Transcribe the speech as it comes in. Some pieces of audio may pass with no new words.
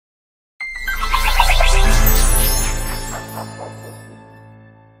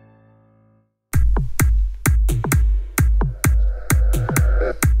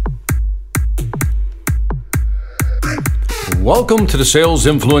Welcome to the Sales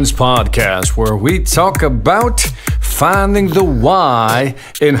Influence Podcast, where we talk about finding the why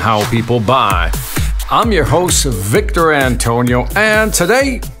in how people buy. I'm your host, Victor Antonio, and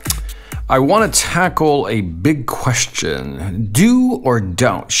today I want to tackle a big question. Do or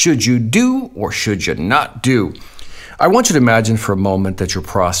don't? Should you do or should you not do? I want you to imagine for a moment that you're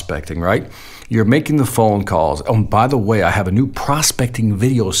prospecting, right? You're making the phone calls. Oh, and by the way, I have a new prospecting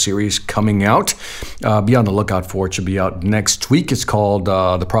video series coming out. Be on the lookout for it. It should be out next week. It's called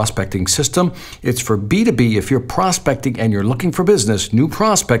The Prospecting System. It's for B2B. If you're prospecting and you're looking for business, new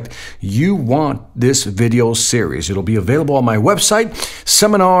prospect, you want this video series. It'll be available on my website,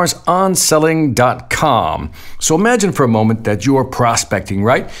 seminarsonselling.com. So imagine for a moment that you're prospecting,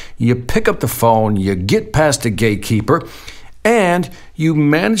 right? You pick up the phone, you get past the gatekeeper, and you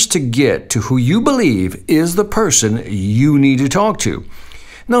manage to get to who you believe is the person you need to talk to.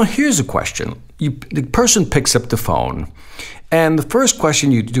 Now, here's a question. The person picks up the phone, and the first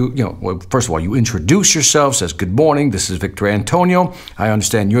question you do, first of all, you introduce yourself, says, "Good morning, this is Victor Antonio. I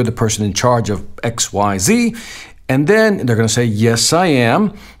understand you're the person in charge of XYZ." And then they're going to say, "Yes, I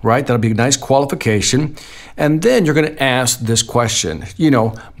am," right? That'll be a nice qualification. And then you're going to ask this question,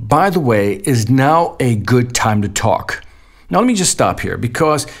 "By the way, is now a good time to talk?" Now, let me just stop here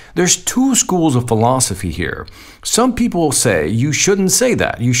because there's two schools of philosophy here. Some people will say you shouldn't say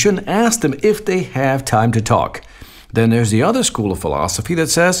that. You shouldn't ask them if they have time to talk. Then there's the other school of philosophy that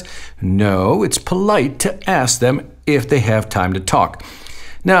says, no, it's polite to ask them if they have time to talk.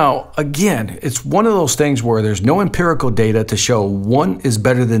 Now, again, it's one of those things where there's no empirical data to show one is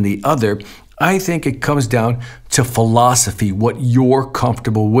better than the other. I think it comes down to philosophy, what you're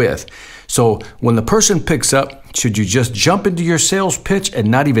comfortable with. So when the person picks up, should you just jump into your sales pitch and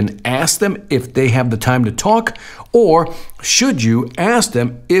not even ask them if they have the time to talk? Or should you ask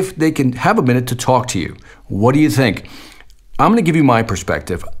them if they can have a minute to talk to you? What do you think? I'm going to give you my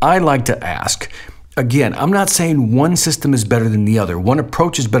perspective. I like to ask. Again, I'm not saying one system is better than the other. One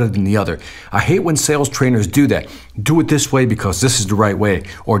approach is better than the other. I hate when sales trainers do that. Do it this way because this is the right way,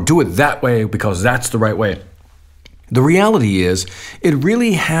 or do it that way because that's the right way. The reality is, it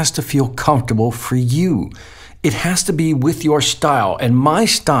really has to feel comfortable for you. It has to be with your style, and my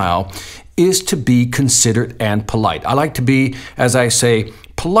style is to be considerate and polite. I like to be, as I say,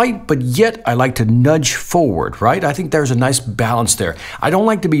 polite, but yet I like to nudge forward, right? I think there's a nice balance there. I don't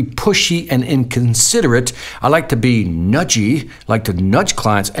like to be pushy and inconsiderate. I like to be nudgy, like to nudge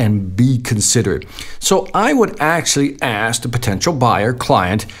clients and be considerate. So I would actually ask the potential buyer,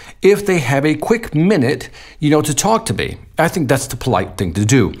 client, if they have a quick minute, to talk to me. I think that's the polite thing to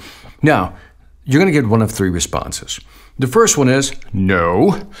do. Now, you're going to get one of three responses. The first one is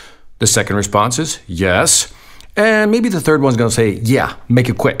no. The second response is yes. And maybe the third one's going to say, yeah, make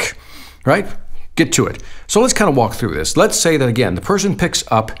it quick, right? Get to it. So let's kind of walk through this. Let's say that, again, the person picks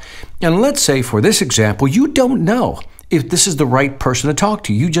up, and let's say for this example, you don't know if this is the right person to talk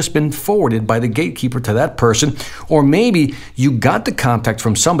to. You've just been forwarded by the gatekeeper to that person, or maybe you got the contact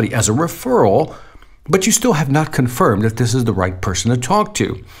from somebody as a referral, but you still have not confirmed if this is the right person to talk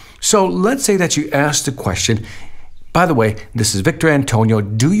to. So let's say that you ask the question, "By the way, this is Victor Antonio.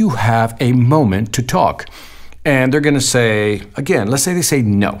 Do you have a moment to talk?" And they're going to say, again, let's say they say,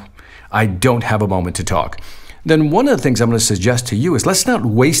 "No, I don't have a moment to talk." Then one of the things I'm going to suggest to you is let's not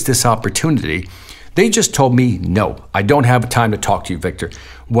waste this opportunity. They just told me, "No, I don't have time to talk to you, Victor."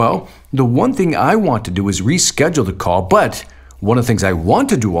 Well, the one thing I want to do is reschedule the call, but one of the things I want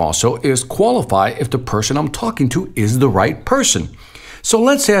to do also is qualify if the person I'm talking to is the right person. So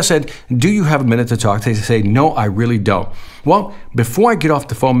let's say I said, "Do you have a minute to talk?" They say, "No, I really don't." Well, before I get off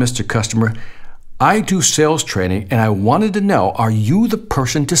the phone, Mr. Customer, I do sales training, and I wanted to know, are you the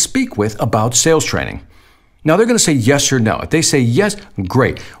person to speak with about sales training? Now, they're going to say yes or no. If they say yes,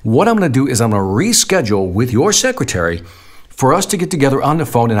 great. What I'm going to do is I'm going to reschedule with your secretary for us to get together on the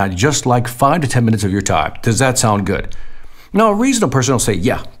phone, and I'd just like 5 to 10 minutes of your time. Does that sound good? Now, a reasonable person will say,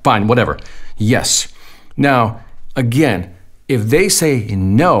 "Yeah, fine, whatever. Yes." Now, again, if they say,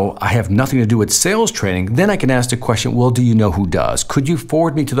 "No, I have nothing to do with sales training," then I can ask the question, "Well, do you know who does? Could you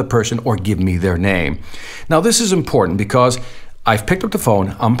forward me to the person or give me their name?" Now, this is important because I've picked up the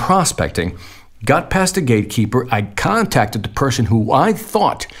phone, I'm prospecting, got past the gatekeeper, I contacted the person who I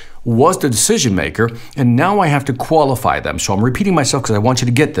thought was the decision maker, and now I have to qualify them. So I'm repeating myself because I want you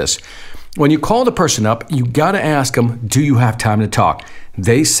to get this. When you call the person up, you got to ask them, "Do you have time to talk?"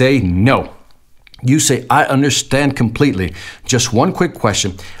 They say no. You say, "I understand completely. Just one quick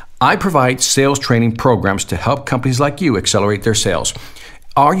question. I provide sales training programs to help companies like you accelerate their sales.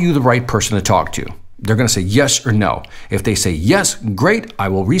 Are you the right person to talk to?" They're going to say yes or no. If they say yes, great, I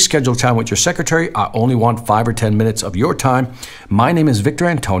will reschedule time with your secretary. I only want 5 or 10 minutes of your time. My name is Victor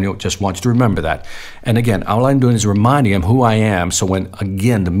Antonio. Just want you to remember that. And again, all I'm doing is reminding him who I am. So when,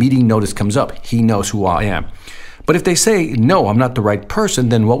 again, the meeting notice comes up, he knows who I am. But if they say, no, I'm not the right person,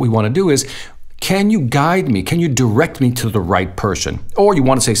 then what we want to do is, can you guide me? Can you direct me to the right person? Or you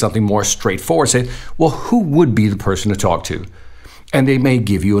want to say something more straightforward. Say, well, who would be the person to talk to? And they may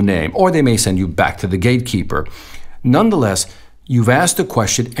give you a name, or they may send you back to the gatekeeper. Nonetheless, you've asked the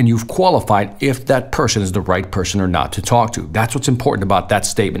question and you've qualified if that person is the right person or not to talk to. That's what's important about that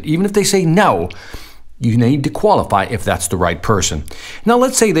statement. Even if they say no, you need to qualify if that's the right person. Now,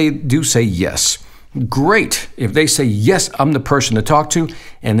 let's say they do say yes. Great. If they say, yes, I'm the person to talk to,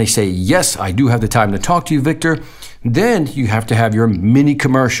 and they say, yes, I do have the time to talk to you, Victor, then you have to have your mini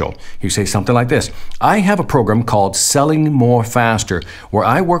commercial. You say something like this. I have a program called Selling More Faster, where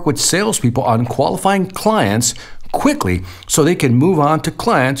I work with salespeople on qualifying clients quickly so they can move on to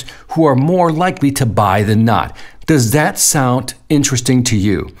clients who are more likely to buy than not. Does that sound interesting to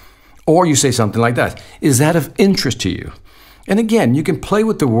you? Or you say something like that. Is that of interest to you? And again, you can play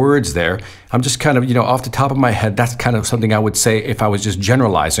with the words there. I'm just kind of, off the top of my head, that's kind of something I would say if I was just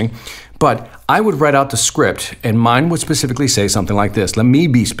generalizing. But I would write out the script, and mine would specifically say something like this. Let me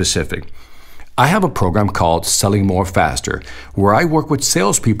be specific. I have a program called Selling More Faster, where I work with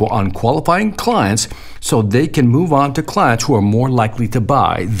salespeople on qualifying clients so they can move on to clients who are more likely to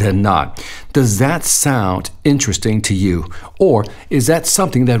buy than not. Does that sound interesting to you? Or is that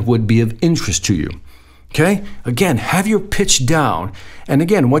something that would be of interest to you? Okay? Again, have your pitch down. And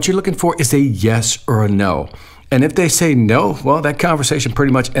again, what you're looking for is a yes or a no. And if they say no, well, that conversation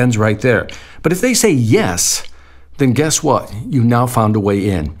pretty much ends right there. But if they say yes, then guess what? You now found a way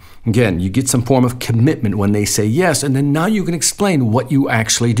in. Again, you get some form of commitment when they say yes, and then now you can explain what you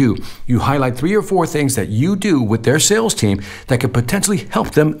actually do. You highlight 3 or 4 things that you do with their sales team that could potentially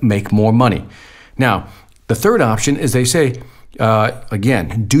help them make more money. Now, the third option is they say,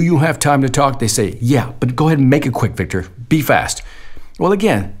 again, do you have time to talk? They say, yeah, but go ahead and make it quick, Victor. Be fast. Well,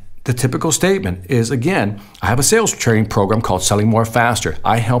 again, the typical statement is, again, I have a sales training program called Selling More Faster.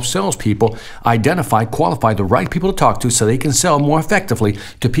 I help salespeople identify, qualify the right people to talk to so they can sell more effectively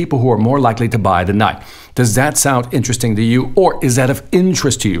to people who are more likely to buy than not. Does that sound interesting to you, or is that of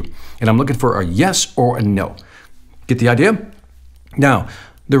interest to you? And I'm looking for a yes or a no. Get the idea? Now,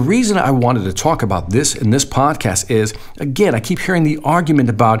 the reason I wanted to talk about this in this podcast is, again, I keep hearing the argument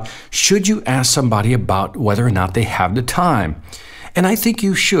about should you ask somebody about whether or not they have the time? And I think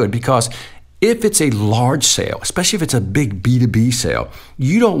you should, because if it's a large sale, especially if it's a big B2B sale,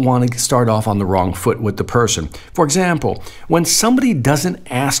 you don't want to start off on the wrong foot with the person. For example, when somebody doesn't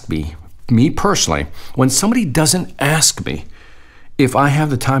ask me personally, when somebody doesn't ask me if I have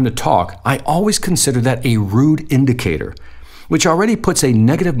the time to talk, I always consider that a rude indicator, which already puts a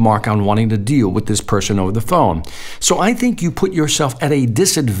negative mark on wanting to deal with this person over the phone. So I think you put yourself at a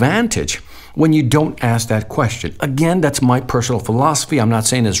disadvantage when you don't ask that question. Again, that's my personal philosophy. I'm not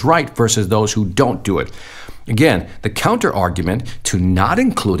saying it's right versus those who don't do it. Again, the counter argument to not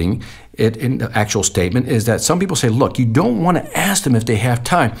including it in the actual statement is that some people say, look, you don't want to ask them if they have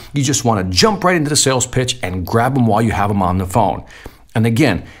time. You just want to jump right into the sales pitch and grab them while you have them on the phone. And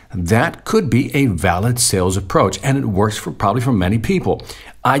again, that could be a valid sales approach, and it works probably for many people.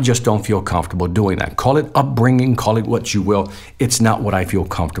 I just don't feel comfortable doing that. Call it upbringing, call it what you will. It's not what I feel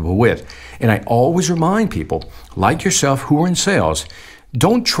comfortable with. And I always remind people, like yourself who are in sales,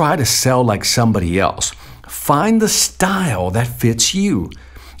 don't try to sell like somebody else. Find the style that fits you.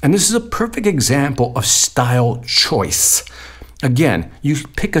 And this is a perfect example of style choice. Again, you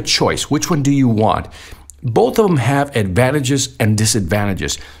pick a choice. Which one do you want? Both of them have advantages and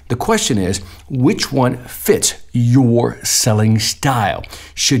disadvantages. The question is, which one fits your selling style?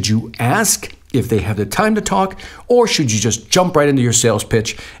 Should you ask if they have the time to talk, or should you just jump right into your sales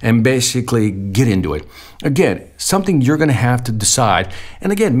pitch and basically get into it? Again, something you're going to have to decide.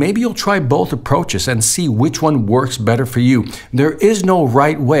 And again, maybe you'll try both approaches and see which one works better for you. There is no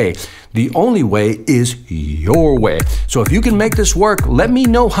right way. The only way is your way. So if you can make this work, let me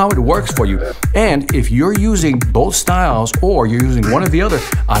know how it works for you. And if you're using both styles or you're using one or the other,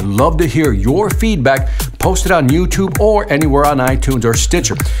 I'd love to hear your feedback. Post it on YouTube or anywhere on iTunes or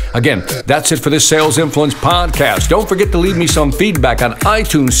Stitcher. Again, that's it for this Sales Influence podcast. Don't forget to leave me some feedback on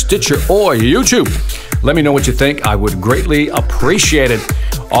iTunes, Stitcher, or YouTube. Let me know what you think. I would greatly appreciate it.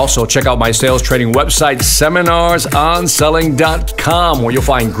 Also, check out my sales training website, seminarsonselling.com, where you'll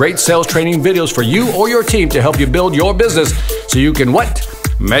find great sales training videos for you or your team to help you build your business so you can what?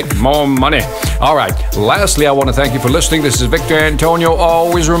 Make more money. All right. Lastly, I want to thank you for listening. This is Victor Antonio,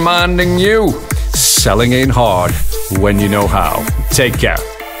 always reminding you selling ain't hard when you know how. Take care.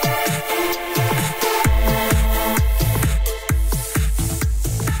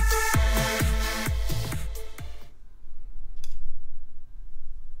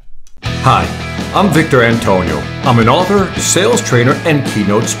 Hi, I'm Victor Antonio. I'm an author, sales trainer, and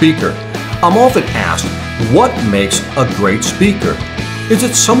keynote speaker. I'm often asked, what makes a great speaker? Is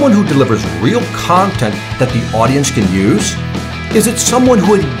it someone who delivers real content that the audience can use? Is it someone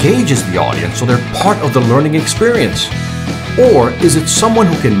who engages the audience so they're part of the learning experience? Or is it someone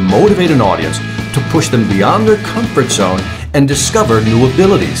who can motivate an audience to push them beyond their comfort zone and discover new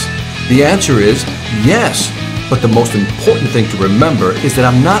abilities? The answer is yes. But the most important thing to remember is that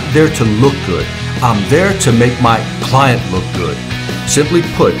I'm not there to look good. I'm there to make my client look good. Simply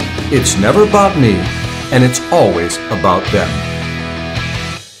put, it's never about me, and it's always about them.